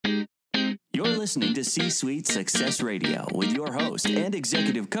You're listening to C-Suite Success Radio with your host and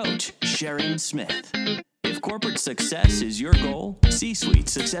executive coach, Sharon Smith. If corporate success is your goal, C-Suite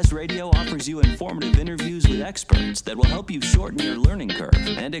Success Radio offers you informative interviews with experts that will help you shorten your learning curve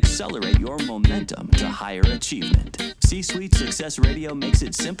and accelerate your momentum to higher achievement. C-Suite Success Radio makes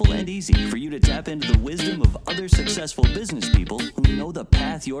it simple and easy for you to tap into the wisdom of other successful business people who know the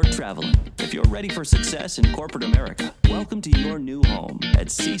path you're traveling. If you're ready for success in corporate America, welcome to your new home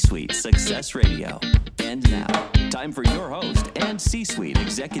at C-Suite Success Radio. And now, time for your host and C-Suite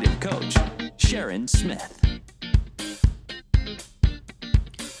executive coach, Sharon Smith.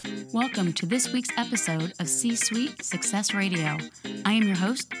 Welcome to this week's episode of C-Suite Success Radio. I am your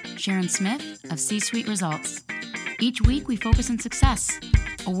host, Sharon Smith of C-Suite Results. Each week we focus on success,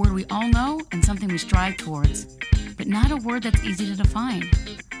 a word we all know and something we strive towards, but not a word that's easy to define.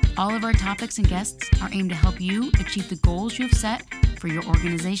 All of our topics and guests are aimed to help you achieve the goals you have set for your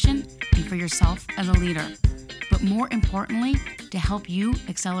organization and for yourself as a leader, but more importantly, to help you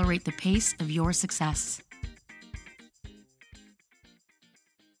accelerate the pace of your success.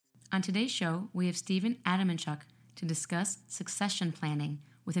 On today's show, we have Stephen Adamanchuk to discuss succession planning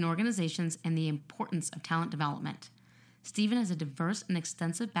within organizations and the importance of talent development. Stephen has a diverse and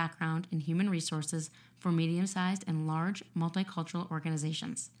extensive background in human resources for medium-sized and large multicultural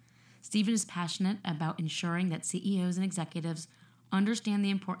organizations. Stephen is passionate about ensuring that CEOs and executives understand the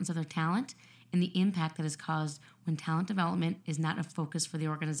importance of their talent and the impact that is caused when talent development is not a focus for the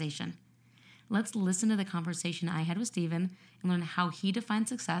organization. Let's listen to the conversation I had with Stephen and learn how he defines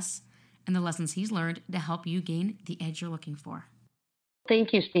success and the lessons he's learned to help you gain the edge you're looking for.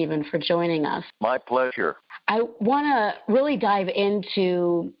 Thank you, Stephen, for joining us. My pleasure. I want to really dive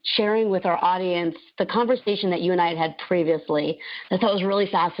into sharing with our audience the conversation that you and I had previously. I thought was really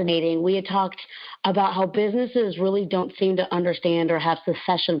fascinating. We had talked about how businesses really don't seem to understand or have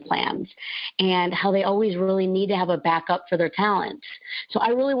succession plans and how they always really need to have a backup for their talent. So I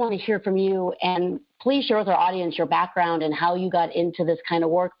really want to hear from you, and please share with our audience your background and how you got into this kind of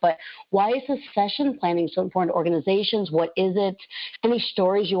work. But why is succession planning so important to organizations? What is it? Any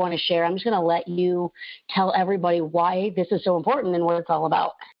stories you want to share? I'm just going to let you tell everybody why this is so important and what it's all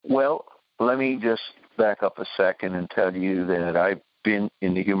about. Well, let me just back up a second and tell you that I've been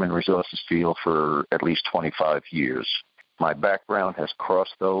in the human resources field for at least 25 years. My background has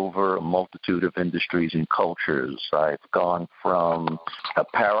crossed over a multitude of industries and cultures. I've gone from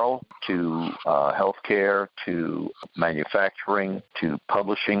apparel to healthcare to manufacturing to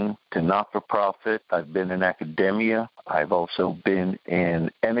publishing to not-for-profit. I've been in academia. I've also been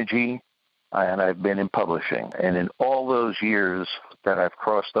in energy, and I've been in publishing. And in all those years that I've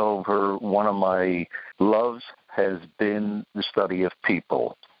crossed over, one of my loves has been the study of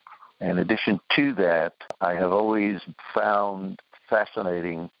people. In addition to that, I have always found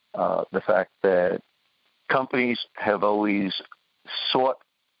fascinating the fact that companies have always sought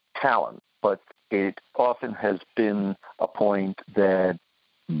talent, but it often has been a point that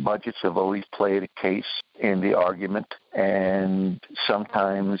budgets have always played a case in the argument, and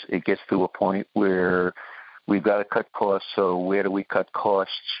sometimes it gets to a point where we've got to cut costs, so where do we cut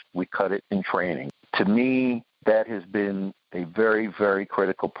costs? We cut it in training. To me, that has been a very, very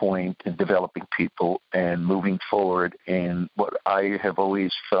critical point in developing people and moving forward. And what I have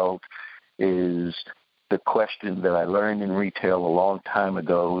always felt is the question that I learned in retail a long time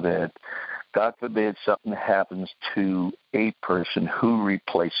ago, that God forbid something happens to a person, who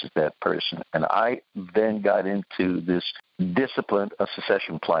replaces that person? And I then got into this discipline of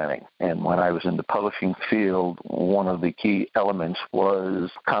succession planning. And when I was in the publishing field, one of the key elements was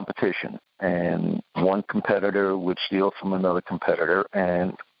competition. And one competitor would steal from another competitor,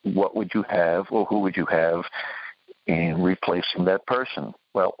 and what would you have, or who would you have in replacing that person?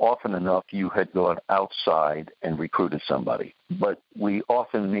 Well, often enough, you had gone outside and recruited somebody. But we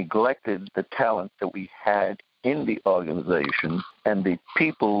often neglected the talent that we had in the organization and the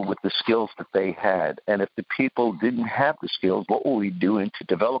people with the skills that they had. And if the people didn't have the skills, what were we doing to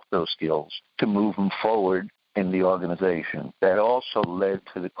develop those skills to move them forward in the organization? That also led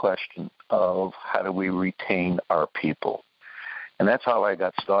to the question of how do we retain our people? And that's how I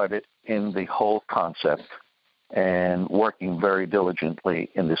got started in the whole concept and working very diligently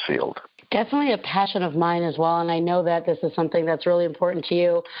in this field. Definitely a passion of mine as well, and I know that this is something that's really important to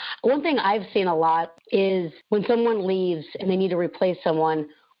you. One thing I've seen a lot is when someone leaves and they need to replace someone,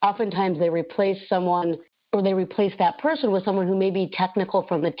 oftentimes they replace someone or they replace that person with someone who may be technical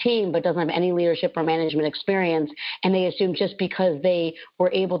from the team but doesn't have any leadership or management experience, and they assume just because they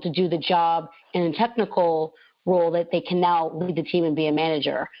were able to do the job in a technical role that they can now lead the team and be a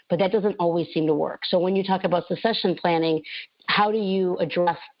manager. But that doesn't always seem to work. So when you talk about succession planning, how do you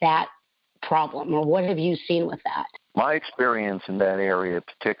address that problem, or what have you seen with that? My experience in that area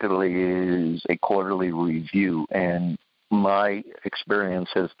particularly is a quarterly review, and my experience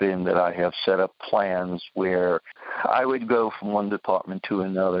has been that I have set up plans where I would go from one department to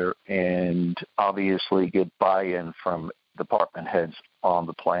another and obviously get buy-in from department heads on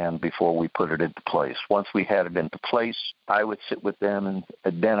the plan before we put it into place. Once we had it into place, I would sit with them and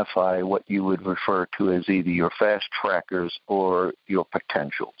identify what you would refer to as either your fast trackers or your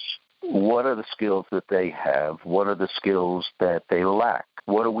potentials. What are the skills that they have? What are the skills that they lack?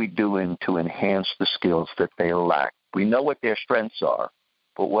 What are we doing to enhance the skills that they lack? We know what their strengths are,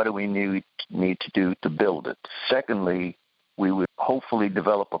 but what do we need to do to build it? Secondly, we would hopefully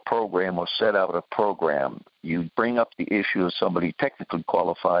develop a program or set out a program. You bring up the issue of somebody technically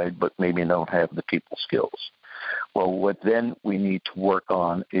qualified but maybe don't have the people skills. Well, what then we need to work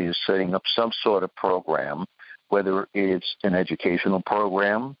on is setting up some sort of program, whether it's an educational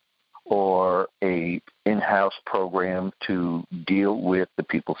program or a in-house program to deal with the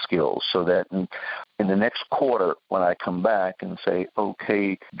people skills, so that in the next quarter when I come back and say,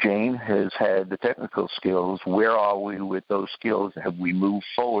 okay, Jane has had the technical skills, where are we with those skills? Have we moved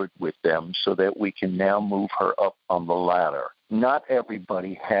forward with them so that we can now move her up on the ladder? Not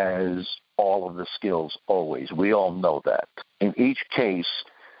everybody has all of the skills always. We all know that. In each case,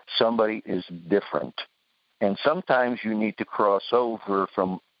 somebody is different. And sometimes you need to cross over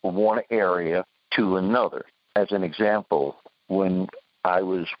from one area to another. As an example, when I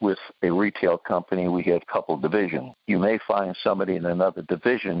was with a retail company, we had a couple divisions. You may find somebody in another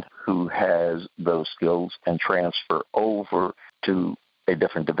division who has those skills and transfer over to a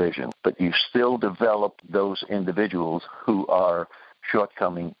different division, but you still develop those individuals who are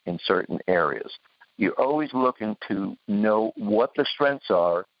shortcoming in certain areas. You're always looking to know what the strengths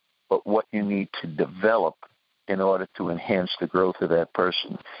are, but what you need to develop in order to enhance the growth of that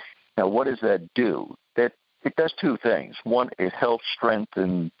person. Now, what does that do? It does two things. One, it helps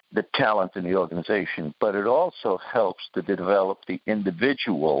strengthen the talent in the organization, but it also helps to develop the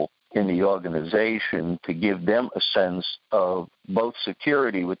individual in the organization to give them a sense of both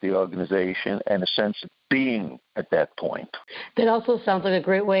security with the organization and a sense of being at that point. That also sounds like a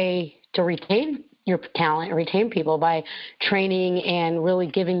great way to retain your talent, retain people by training and really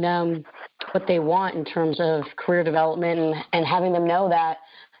giving them what they want in terms of career development and having them know that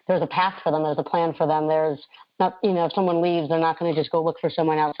there's a path for them, there's a plan for them. There's not, if someone leaves, they're not going to just go look for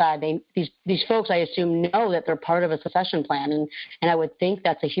someone outside. These folks, I assume, know that they're part of a succession plan, and I would think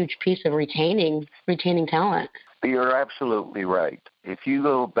that's a huge piece of retaining talent. You're absolutely right. If you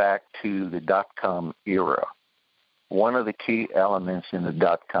go back to the dot-com era, one of the key elements in the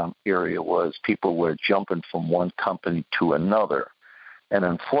dot-com era was people were jumping from one company to another. And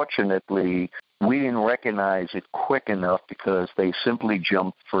unfortunately, we didn't recognize it quick enough because they simply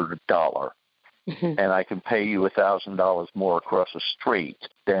jumped for the dollar. Mm-hmm. And I can pay you $1,000 more across the street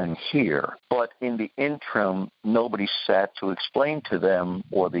than here. But in the interim, nobody sat to explain to them,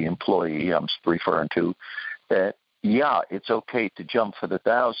 or the employee I'm referring to, that, yeah, it's okay to jump for the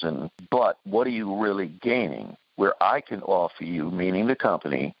 $1,000, but what are you really gaining? Where I can offer you, meaning the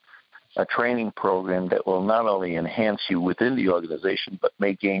company, a training program that will not only enhance you within the organization, but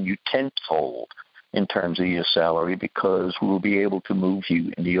may gain you tenfold in terms of your salary, because we'll be able to move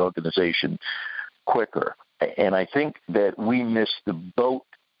you in the organization quicker. And I think that we missed the boat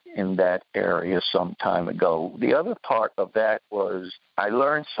in that area some time ago. The other part of that was I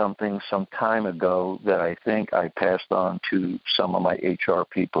learned something some time ago that I think I passed on to some of my HR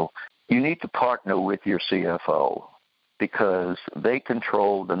people. You need to partner with your CFO, because they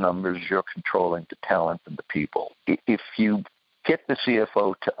control the numbers, you're controlling the talent and the people. If you get the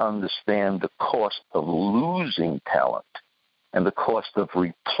CFO to understand the cost of losing talent and the cost of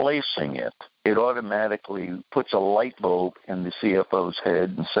replacing it, it automatically puts a light bulb in the CFO's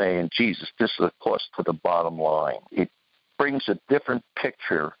head and saying, Jesus, this is a cost to the bottom line. It brings a different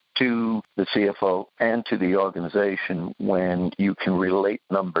picture to the CFO and to the organization when you can relate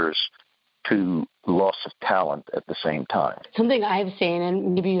numbers to loss of talent at the same time. Something I've seen,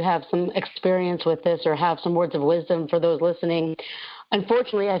 and maybe you have some experience with this or have some words of wisdom for those listening.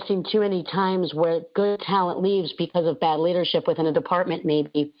 Unfortunately, I've seen too many times where good talent leaves because of bad leadership within a department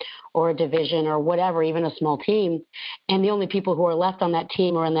maybe, or a division or whatever, even a small team. And the only people who are left on that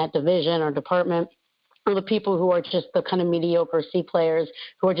team or in that division or department are the people who are just the kind of mediocre C players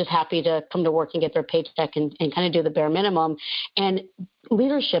who are just happy to come to work and get their paycheck and kind of do the bare minimum. And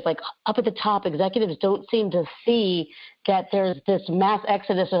leadership, like up at the top, executives don't seem to see that there's this mass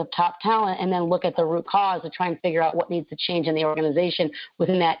exodus of top talent and then look at the root cause to try and figure out what needs to change in the organization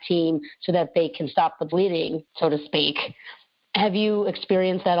within that team so that they can stop the bleeding, so to speak. Have you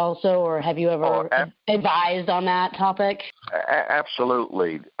experienced that also, or have you ever advised on that topic?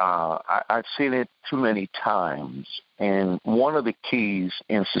 Absolutely. I've seen it too many times. And one of the keys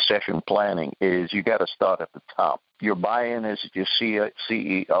in succession planning is you got to start at the top. Your buy-in is your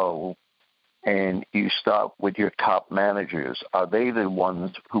CEO, and you start with your top managers. Are they the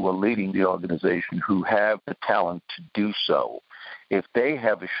ones who are leading the organization who have the talent to do so? If they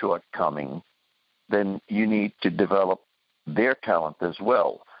have a shortcoming, then you need to develop their talent as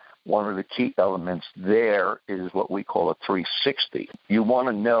well. One of the key elements there is what we call a 360. You want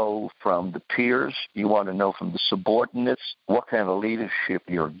to know from the peers, you want to know from the subordinates what kind of leadership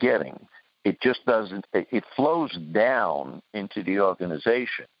you're getting. It just doesn't, it flows down into the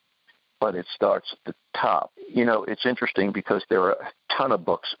organization, but it starts at the top. You know, it's interesting because there are a ton of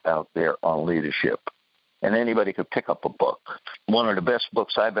books out there on leadership, and anybody could pick up a book. One of the best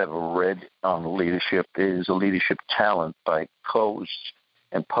books I've ever read on leadership is A Leadership Talent by Coase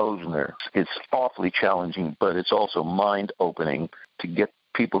and Posner. It's awfully challenging, but it's also mind-opening to get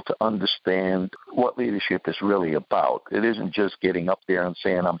people to understand what leadership is really about. It isn't just getting up there and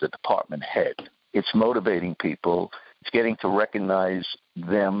saying, I'm the department head. It's motivating people. It's getting to recognize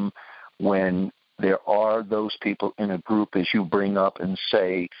them when there are those people in a group, as you bring up and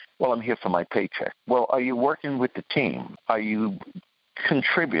say, well, I'm here for my paycheck. Well, are you working with the team? Are you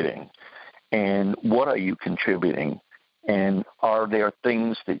contributing? And what are you contributing? And are there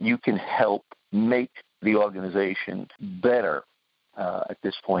things that you can help make the organization better at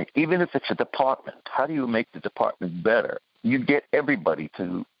this point? Even if it's a department, how do you make the department better? You get everybody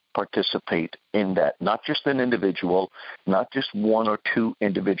to participate in that, not just an individual, not just one or two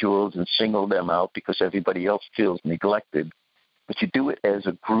individuals and single them out because everybody else feels neglected, but you do it as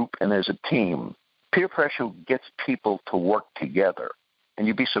a group and as a team. Peer pressure gets people to work together, and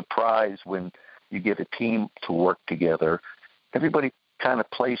you'd be surprised when you get a team to work together. Everybody kind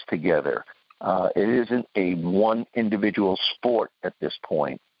of plays together. It isn't a one individual sport at this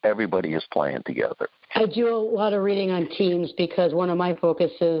point. Everybody is playing together. I do a lot of reading on teams because one of my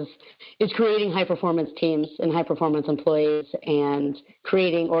focuses is creating high-performance teams and high-performance employees and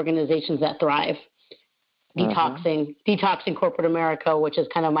creating organizations that thrive. Detoxing corporate America, which is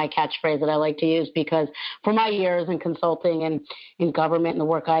kind of my catchphrase that I like to use, because for my years in consulting and in government and the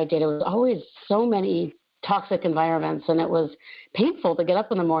work I did, it was always so many toxic environments, and it was painful to get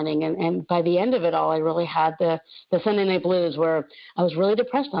up in the morning. And by the end of it all, I really had the Sunday night blues where I was really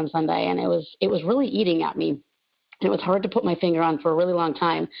depressed on Sunday, and it was really eating at me. And it was hard to put my finger on for a really long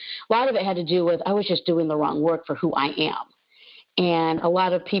time. A lot of it had to do with I was just doing the wrong work for who I am. And a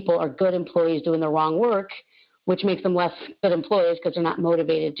lot of people are good employees doing the wrong work, which makes them less good employees because they're not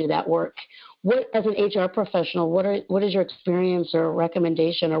motivated to do that work. What, as an HR professional, what is your experience or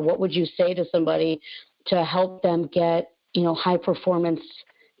recommendation, or what would you say to somebody to help them get, high performance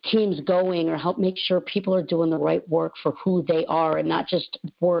teams going, or help make sure people are doing the right work for who they are and not just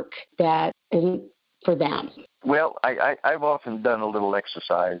work that isn't for them? Well, I've often done a little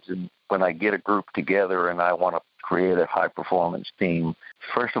exercise, and when I get a group together and I want to create a high-performance team,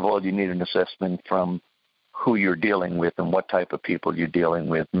 first of all, you need an assessment from who you're dealing with and what type of people you're dealing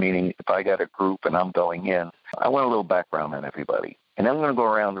with, meaning if I got a group and I'm going in, I want a little background on everybody. And I'm going to go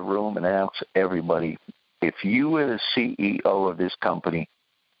around the room and ask everybody, if you were the CEO of this company,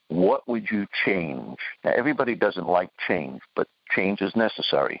 what would you change? Now, everybody doesn't like change, but change is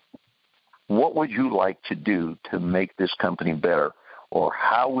necessary. What would you like to do to make this company better? Or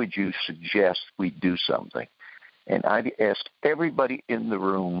how would you suggest we do something? And I'd ask everybody in the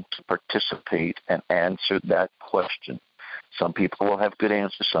room to participate and answer that question. Some people will have good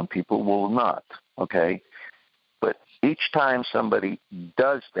answers, some people will not, okay? But each time somebody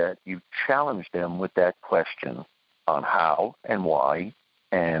does that, you challenge them with that question on how and why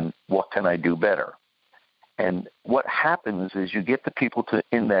and what can I do better. And what happens is you get the people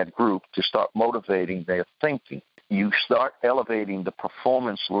in that group to start motivating their thinking. You start elevating the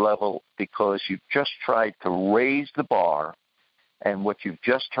performance level because you've just tried to raise the bar, and what you've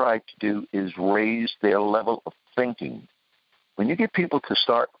just tried to do is raise their level of thinking. When you get people to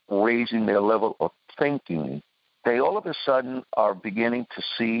start raising their level of thinking, they all of a sudden are beginning to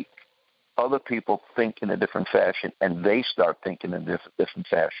see other people think in a different fashion, and they start thinking in a different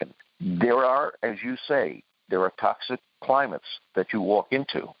fashion. There are, as you say, there are toxic climates that you walk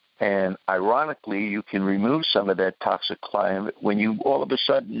into. And ironically, you can remove some of that toxic climate when you all of a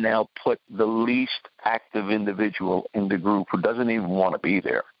sudden now put the least active individual in the group who doesn't even want to be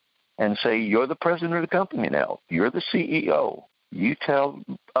there and say, you're the president of the company now. You're the CEO. You tell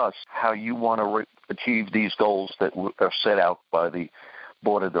us how you want to achieve these goals that are set out by the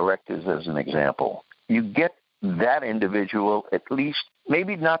board of directors as an example. You get that individual, at least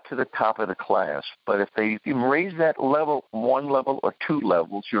maybe not to the top of the class, but if they can raise that level, 1 level or 2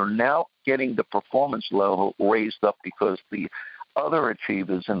 levels, you're now getting the performance level raised up because the other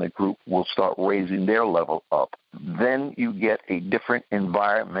achievers in the group will start raising their level up. Then you get a different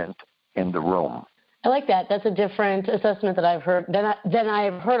environment in the room. I like that. That's a different assessment that I've heard than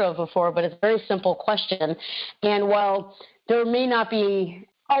I've heard of before, but it's a very simple question. And while there may not be,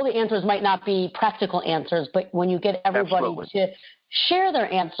 all the answers might not be practical answers, but when you get everybody Absolutely. to share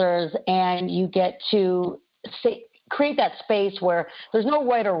their answers and you get to create that space where there's no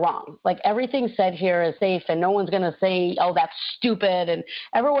right or wrong. Like everything said here is safe and no one's going to say, oh, that's stupid. And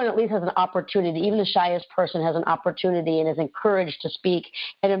everyone at least has an opportunity. Even the shyest person has an opportunity and is encouraged to speak.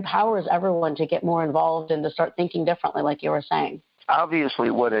 It empowers everyone to get more involved and to start thinking differently, like you were saying.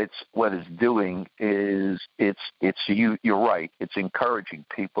 Obviously, what it's doing is you're right. It's encouraging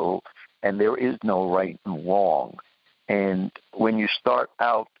people, and there is no right and wrong. And when you start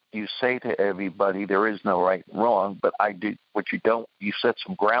out, you say to everybody, there is no right and wrong, but you set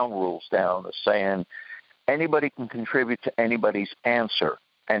some ground rules down saying anybody can contribute to anybody's answer,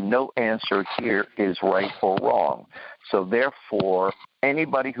 and no answer here is right or wrong. So therefore,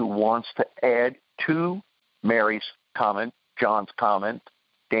 anybody who wants to add to Mary's comment, John's comment,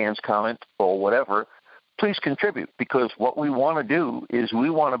 Dan's comment, or whatever, please contribute, because what we want to do is we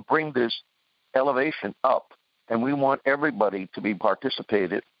want to bring this elevation up. And we want everybody to be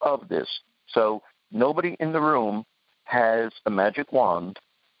participated of this. So nobody in the room has a magic wand,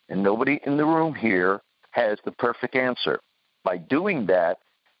 and nobody in the room here has the perfect answer. By doing that,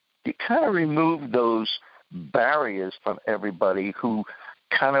 you kind of remove those barriers from everybody who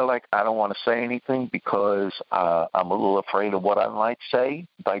kind of like, I don't want to say anything because I'm a little afraid of what I might say.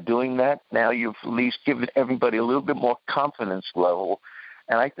 By doing that, now you've at least given everybody a little bit more confidence level.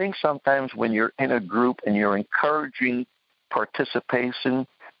 And I think sometimes when you're in a group and you're encouraging participation,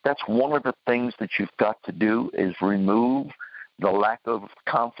 that's one of the things that you've got to do is remove the lack of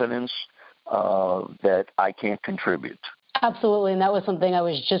confidence that I can't contribute. Absolutely, and that was something I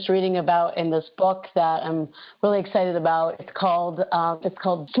was just reading about in this book that I'm really excited about. It's called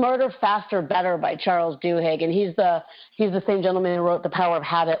Smarter, Faster, Better by Charles Duhigg, and he's the same gentleman who wrote The Power of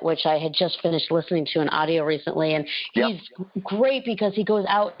Habit, which I had just finished listening to in audio recently. And he's great because he goes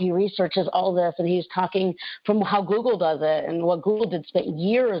out, he researches all this, and he's talking from how Google does it and what Google did, spent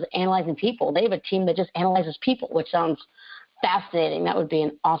years analyzing people. They have a team that just analyzes people, which sounds fascinating. That would be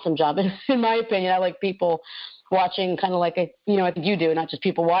an awesome job. In my opinion, I like people watching, kind of like, I think you do, not just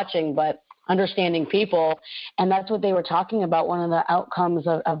people watching, but understanding people. And that's what they were talking about. One of the outcomes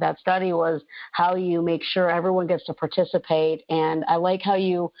of that study was how you make sure everyone gets to participate. And I like how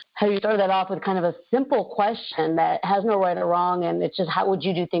you started that off with kind of a simple question that has no right or wrong. And it's just, how would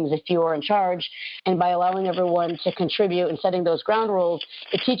you do things if you were in charge? And by allowing everyone to contribute and setting those ground rules,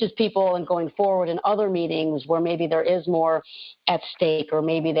 it teaches people, and going forward in other meetings where maybe there is more at stake, or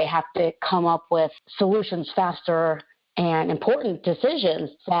maybe they have to come up with solutions faster and important decisions,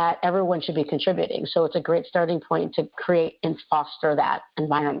 that everyone should be contributing. So it's a great starting point to create and foster that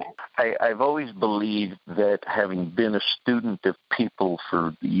environment. I've always believed that, having been a student of people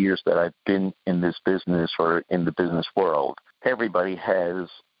for the years that I've been in this business or in the business world, everybody has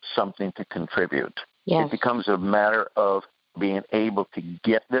something to contribute. Yes. It becomes a matter of being able to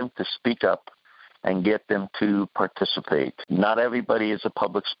get them to speak up and get them to participate. Not everybody is a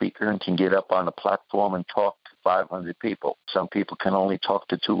public speaker and can get up on a platform and talk to 500 people. Some people can only talk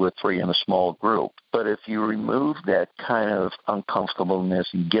to 2 or 3 in a small group. But if you remove that kind of uncomfortableness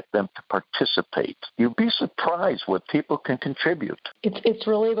and get them to participate, you'll be surprised what people can contribute. It's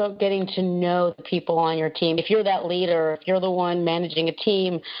really about getting to know the people on your team. If you're that leader, if you're the one managing a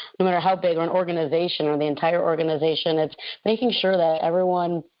team, no matter how big, or an organization or the entire organization, it's making sure that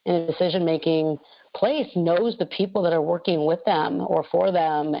everyone in a decision-making place knows the people that are working with them or for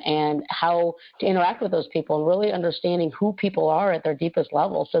them, and how to interact with those people, and really understanding who people are at their deepest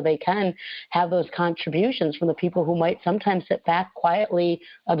level, so they can have those contributions from the people who might sometimes sit back quietly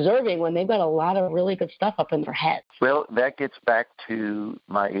observing when they've got a lot of really good stuff up in their head. Well, that gets back to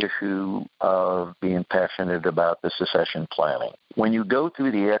my issue of being passionate about the succession planning. When you go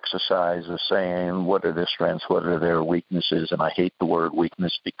through the exercise of saying what are their strengths, what are their weaknesses, and I hate the word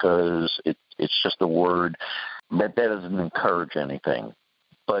weakness because it's just a word that doesn't encourage anything.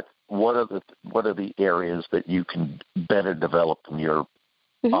 But what are the areas that you can better develop in your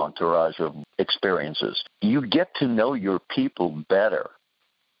entourage of experiences? You get to know your people better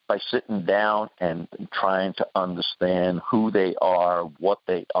by sitting down and trying to understand who they are, what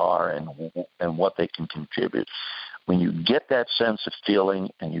they are, and what they can contribute. When you get that sense of feeling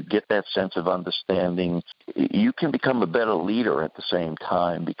and you get that sense of understanding, you can become a better leader at the same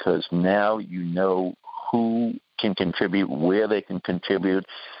time, because now you know who can contribute, where they can contribute,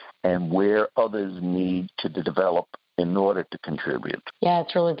 and where others need to develop in order to contribute. Yeah,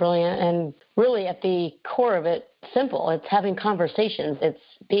 it's really brilliant. And really at the core of it, simple. It's having conversations. It's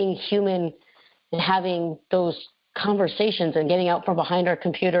being human and having those conversations and getting out from behind our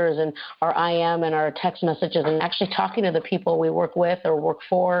computers and our IM and our text messages and actually talking to the people we work with or work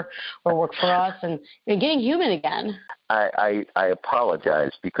for us and getting human again. I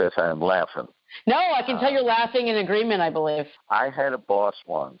apologize because I'm laughing. No, I can tell you're laughing in agreement, I believe. I had a boss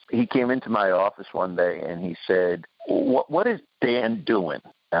once. He came into my office one day and he said, what is Dan doing?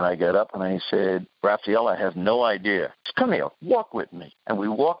 And I got up and I said, Raphael, I have no idea. Just come here, walk with me. And we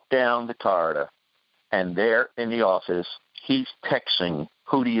walked down the corridor, and there in the office, he's texting,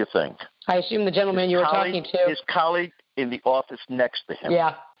 who do you think? I assume the gentleman you were talking to. His colleague in the office next to him.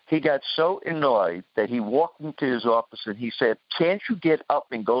 Yeah. He got so annoyed that he walked into his office and he said, can't you get up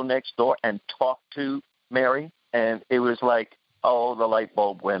and go next door and talk to Mary? And it was like, oh, the light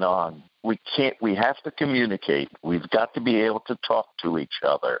bulb went on. We have to communicate. We've got to be able to talk to each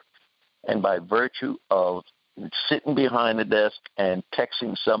other. And by virtue of sitting behind the desk and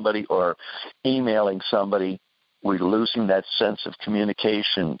texting somebody or emailing somebody, we're losing that sense of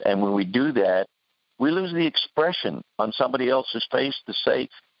communication. And when we do that, we lose the expression on somebody else's face to say,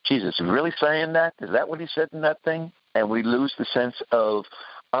 Jesus, is he really saying that? Is that what he said in that thing? And we lose the sense of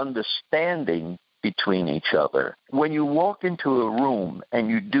understanding between each other. When you walk into a room and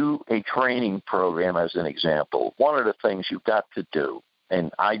you do a training program, as an example, one of the things you've got to do,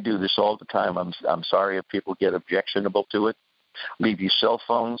 and I do this all the time, I'm sorry if people get objectionable to it, leave your cell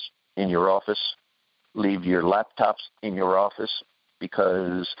phones in your office, leave your laptops in your office,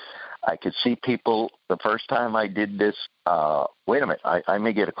 because I could see people, the first time I did this, wait a minute, I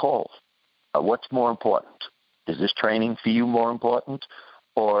may get a call. What's more important? Is this training for you more important?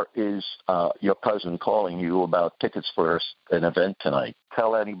 Or is your cousin calling you about tickets for an event tonight?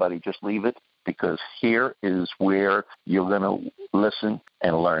 Tell anybody, just leave it, because here is where you're going to listen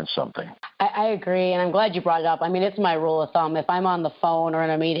and learn something. I agree, and I'm glad you brought it up. I mean, it's my rule of thumb. If I'm on the phone or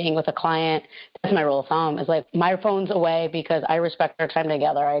in a meeting with a client, that's my rule of thumb. It's like, my phone's away because I respect our time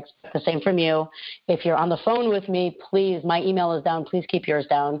together. I expect the same from you. If you're on the phone with me, please, my email is down. Please keep yours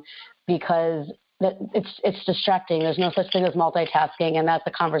down, because it's distracting. There's no such thing as multitasking, and that's a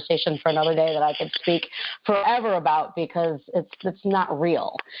conversation for another day that I could speak forever about, because it's not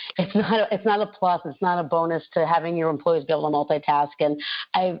real. It's not a plus. It's not a bonus to having your employees be able to multitask. And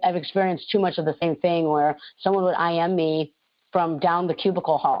I've experienced too much of the same thing, where someone would IM me from down the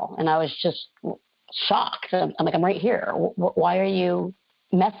cubicle hall, and I was just shocked. I'm like, I'm right here. Why are you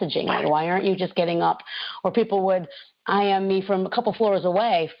messaging me? Why aren't you just getting up? Or people would IM me from a couple floors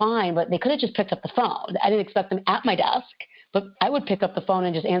away, fine, but they could have just picked up the phone. I didn't expect them at my desk, but I would pick up the phone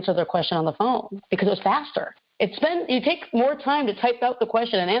and just answer their question on the phone because it was faster. You take more time to type out the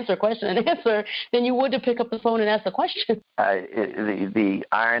question and answer than you would to pick up the phone and ask the question. The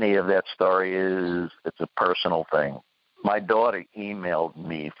irony of that story is it's a personal thing. My daughter emailed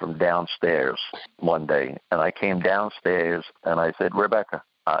me from downstairs one day, and I came downstairs and I said, Rebecca,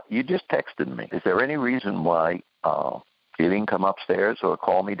 you just texted me. Is there any reason why you didn't come upstairs or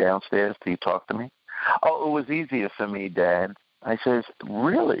call me downstairs till you talk to me? Oh, it was easier for me, Dad. I says,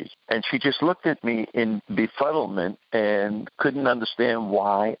 really? And she just looked at me in befuddlement and couldn't understand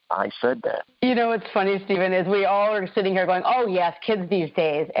why I said that. You know, what's funny, Stephen, is we all are sitting here going, oh, yes, kids these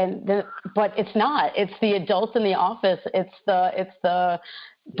days. But it's not. It's the adults in the office. It's the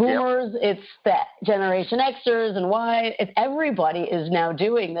boomers. Yep. It's the Generation Xers and Y. Everybody is now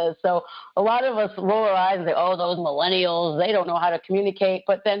doing this. So a lot of us roll our eyes and say, oh, those millennials, they don't know how to communicate.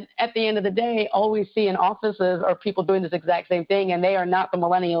 But then at the end of the day, all we see in offices are people doing this exact same thing, and they are not the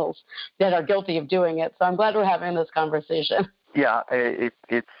millennials that are guilty of doing it. So I'm glad we're having this conversation. Yeah,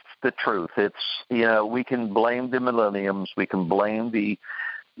 it's the truth. We can blame the millennials. We can blame the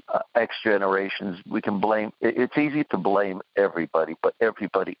X generations. We can blame. It's easy to blame everybody, but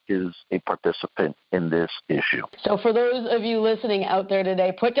everybody is a participant in this issue. So for those of you listening out there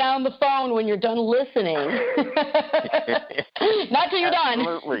today, put down the phone when you're done listening. Not till you're done.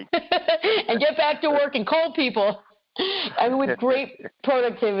 Absolutely. And get back to work and call people. I mean, with great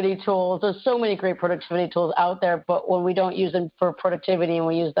productivity tools, there's so many great productivity tools out there, but when we don't use them for productivity and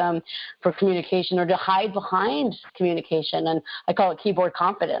we use them for communication or to hide behind communication, and I call it keyboard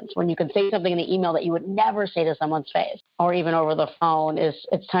confidence, when you can say something in the email that you would never say to someone's face or even over the phone,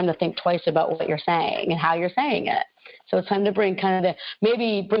 it's time to think twice about what you're saying and how you're saying it. So it's time to bring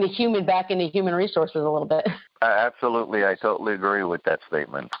bring a human back into human resources a little bit. Absolutely. I totally agree with that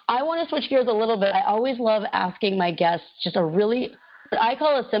statement. I want to switch gears a little bit. I always love asking my guests just I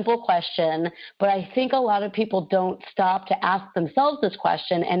call it a simple question, but I think a lot of people don't stop to ask themselves this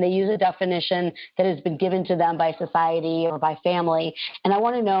question, and they use a definition that has been given to them by society or by family. And I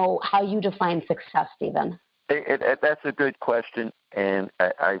want to know how you define success, Stephen. That's a good question, and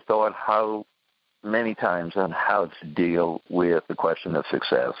I thought how many times on how to deal with the question of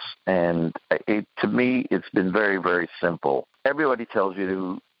success. And to me, it's been very, very simple. Everybody tells you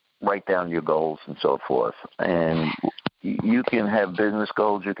to write down your goals and so forth. And you can have business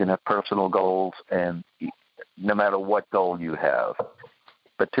goals, you can have personal goals, and no matter what goal you have.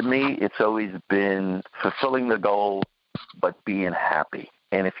 But to me, it's always been fulfilling the goal, but being happy.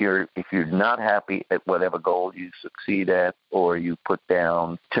 And if you're not happy at whatever goal you succeed at or you put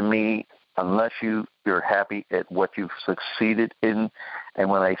down, to me, unless you're happy at what you've succeeded in, and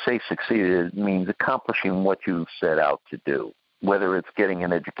when I say succeeded, it means accomplishing what you set out to do, whether it's getting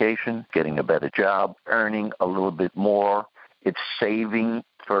an education, getting a better job, earning a little bit more, it's saving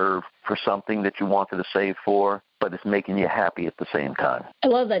for something that you wanted to save for, but it's making you happy at the same time. I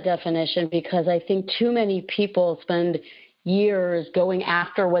love that definition because I think too many people spend years going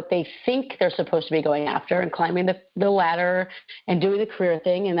after what they think they're supposed to be going after and climbing the ladder and doing the career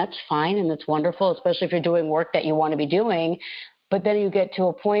thing, and that's fine and that's wonderful, especially if you're doing work that you want to be doing. But then you get to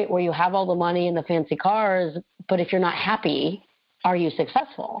a point where you have all the money and the fancy cars, but if you're not happy, are you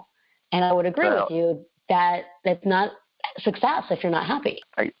successful? And I would agree with you that that's not success if you're not happy.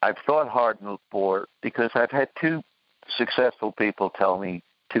 I've thought hard before because I've had two successful people tell me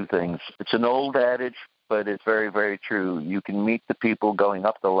two things. It's an old adage, but it's very, very true. You can meet the people going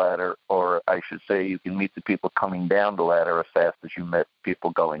up the ladder, or I should say you can meet the people coming down the ladder as fast as you met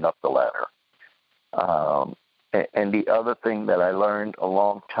people going up the ladder. And the other thing that I learned a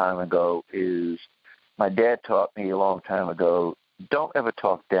long time ago is my dad taught me a long time ago, don't ever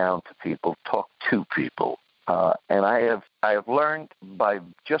talk down to people, talk to people. And I have learned by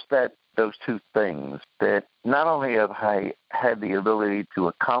just those two things that not only have I had the ability to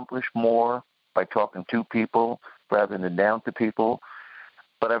accomplish more by talking to people rather than down to people,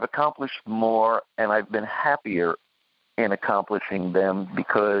 but I've accomplished more and I've been happier in accomplishing them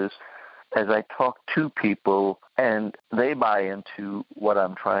because as I talk to people and they buy into what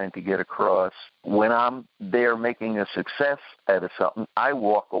I'm trying to get across, when I'm there making a success out of something, I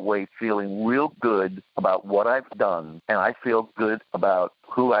walk away feeling real good about what I've done, and I feel good about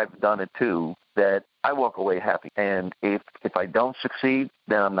who I've done it to, that I walk away happy. And if I don't succeed,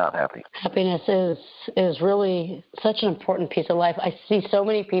 then I'm not happy. Happiness is really such an important piece of life. I see so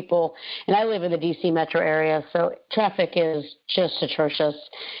many people, and I live in the D.C. metro area, so traffic is just atrocious.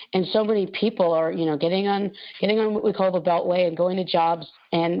 And so many people are, getting on what we call the Beltway and going to jobs,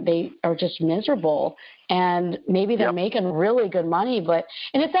 and they are just miserable. And maybe they're making really good money,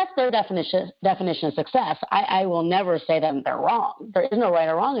 and if that's their definition of success, I will never say that they're wrong. There is no right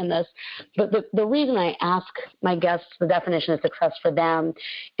or wrong in this. But the reason I ask my guests the definition of success for them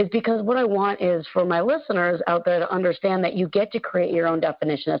is because what I want is for my listeners out there to understand that you get to create your own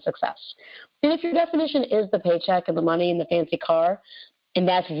definition of success. And if your definition is the paycheck and the money and the fancy car, and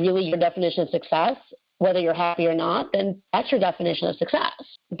that's really your definition of success, whether you're happy or not, then that's your definition of success.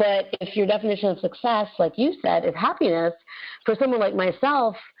 But if your definition of success, like you said, is happiness, for someone like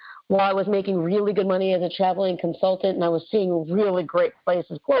myself, while I was making really good money as a traveling consultant and I was seeing really great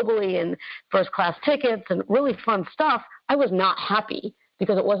places globally and first-class tickets and really fun stuff, I was not happy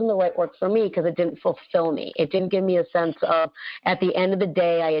because it wasn't the right work for me because it didn't fulfill me. It didn't give me a sense of, at the end of the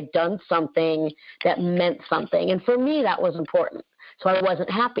day, I had done something that meant something. And for me, that was important. So I wasn't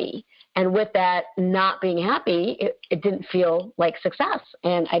happy. And with that not being happy, it didn't feel like success.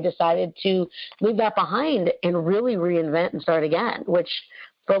 And I decided to leave that behind and really reinvent and start again, which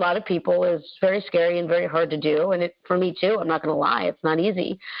for a lot of people is very scary and very hard to do. And for me too, I'm not going to lie, it's not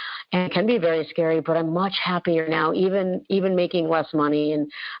easy. And it can be very scary, but I'm much happier now, even making less money.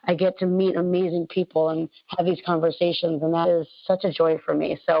 And I get to meet amazing people and have these conversations. And that is such a joy for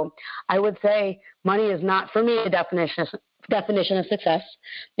me. So I would say money is not for me a definition of success.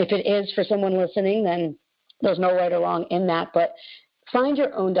 If it is for someone listening, then there's no right or wrong in that. But find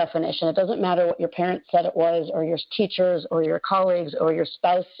your own definition. It doesn't matter what your parents said it was, or your teachers, or your colleagues, or your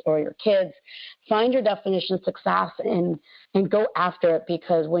spouse, or your kids. Find your definition of success and go after it,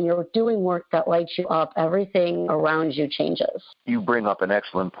 because when you're doing work that lights you up, everything around you changes. You bring up an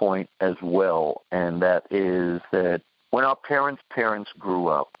excellent point as well, and that is that when our parents grew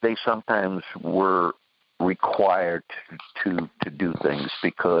up, they sometimes were required to do things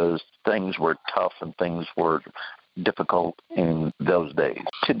because things were tough and things were difficult in those days.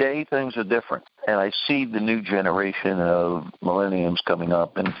 Today, things are different, and I see the new generation of millennials coming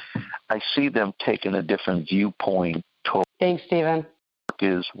up, and I see them taking a different viewpoint toward Thanks, Stephen.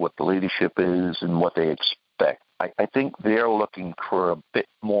 is, what the leadership is, and what they expect. I think they're looking for a bit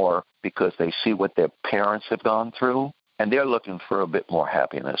more because they see what their parents have gone through, and they're looking for a bit more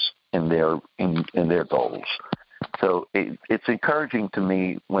happiness in their goals. So it's encouraging to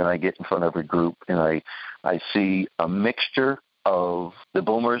me when I get in front of a group and I see a mixture of the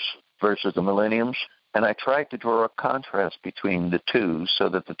boomers versus the millenniums, and I try to draw a contrast between the two so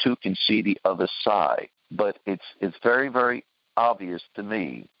that the two can see the other side. But it's very, very obvious to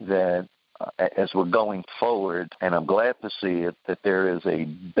me that as we're going forward, and I'm glad to see it, that there is a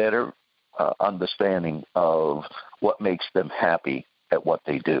better understanding of what makes them happy at what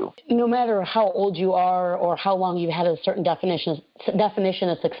they do. No matter how old you are or how long you've had a certain definition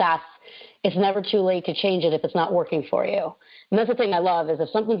of success, it's never too late to change it if it's not working for you. And that's the thing I love is if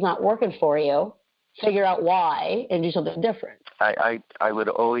something's not working for you, figure out why and do something different. I would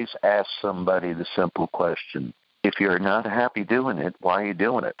always ask somebody the simple question, if you're not happy doing it, why are you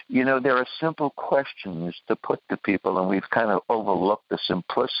doing it? You know, there are simple questions to put to people, and we've kind of overlooked the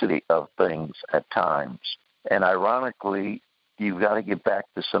simplicity of things at times. And ironically, you've got to get back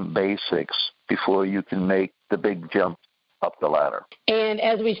to some basics before you can make the big jump up the ladder. And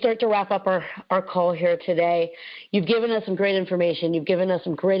as we start to wrap up our call here today, you've given us some great information. You've given us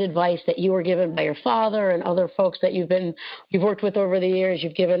some great advice that you were given by your father and other folks that you've worked with over the years.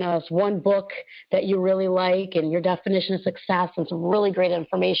 You've given us one book that you really like and your definition of success and some really great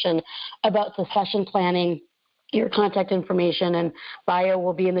information about succession planning. Your contact information and bio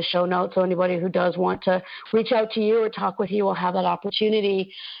will be in the show notes, so anybody who does want to reach out to you or talk with you will have that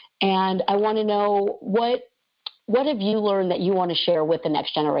opportunity. And I want to know what have you learned that you want to share with the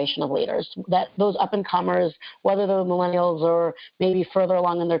next generation of leaders, that those up-and-comers, whether they're millennials or maybe further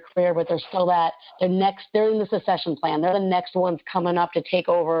along in their career, but they're still they're in the succession plan. They're the next ones coming up to take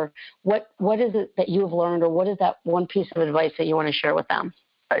over. What is it that you've learned, or what is that one piece of advice that you want to share with them?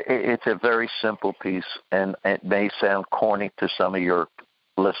 It's a very simple piece, and it may sound corny to some of your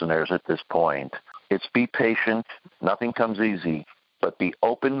listeners at this point. It's be patient. Nothing comes easy, but be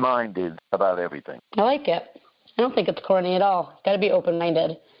open-minded about everything. I like it. I don't think it's corny at all. Got to be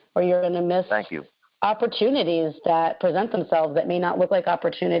open-minded, or you're going to miss opportunities that present themselves that may not look like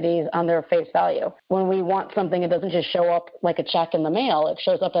opportunities on their face value. When we want something, it doesn't just show up like a check in the mail. It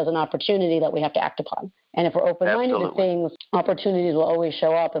shows up as an opportunity that we have to act upon. And if we're open-minded to things, opportunities will always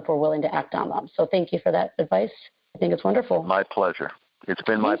show up if we're willing to act on them. So thank you for that advice. I think it's wonderful. My pleasure. It's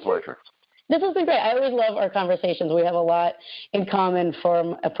been my pleasure. This has been great. I always love our conversations. We have a lot in common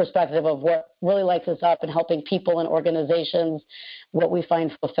from a perspective of what really lights us up and helping people and organizations, what we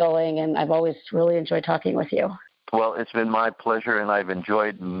find fulfilling. And I've always really enjoyed talking with you. Well, it's been my pleasure, and I've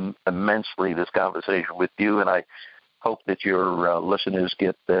enjoyed immensely this conversation with you, and I hope that your listeners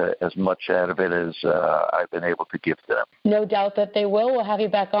get as much out of it as I've been able to give them. No doubt that they will. We'll have you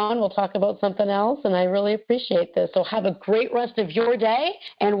back on. We'll talk about something else, and I really appreciate this. So have a great rest of your day,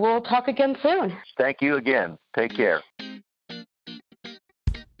 and we'll talk again soon. Thank you again. Take care.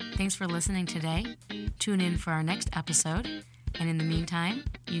 Thanks for listening today. Tune in for our next episode. And in the meantime,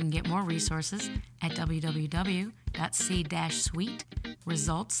 you can get more resources at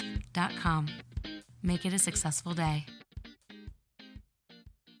www.c-suiteresults.com. Make it a successful day.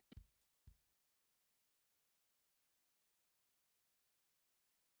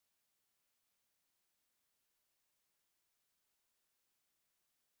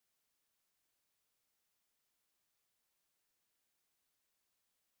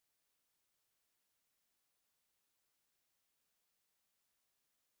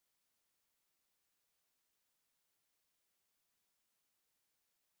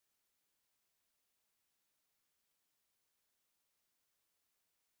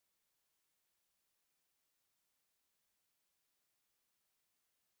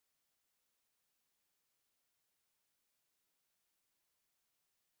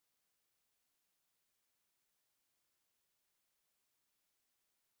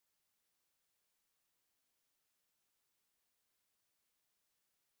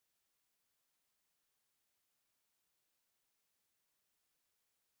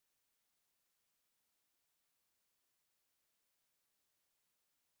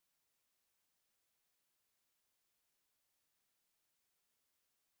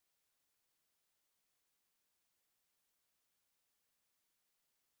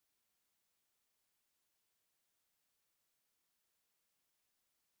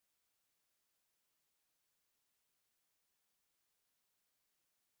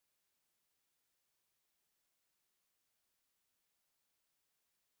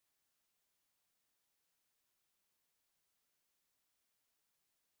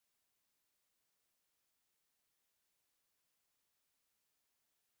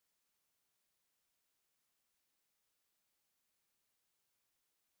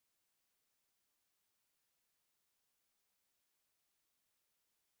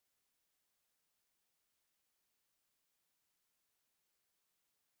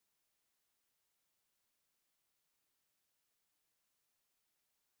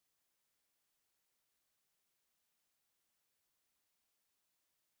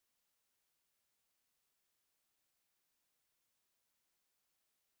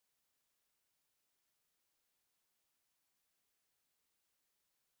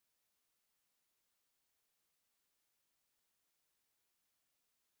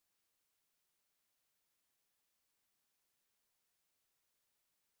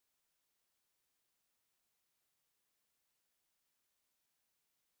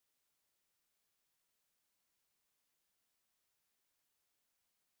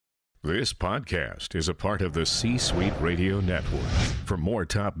 This podcast is a part of the C-Suite Radio Network. For more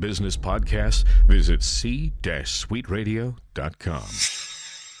top business podcasts, visit c-suiteradio.com.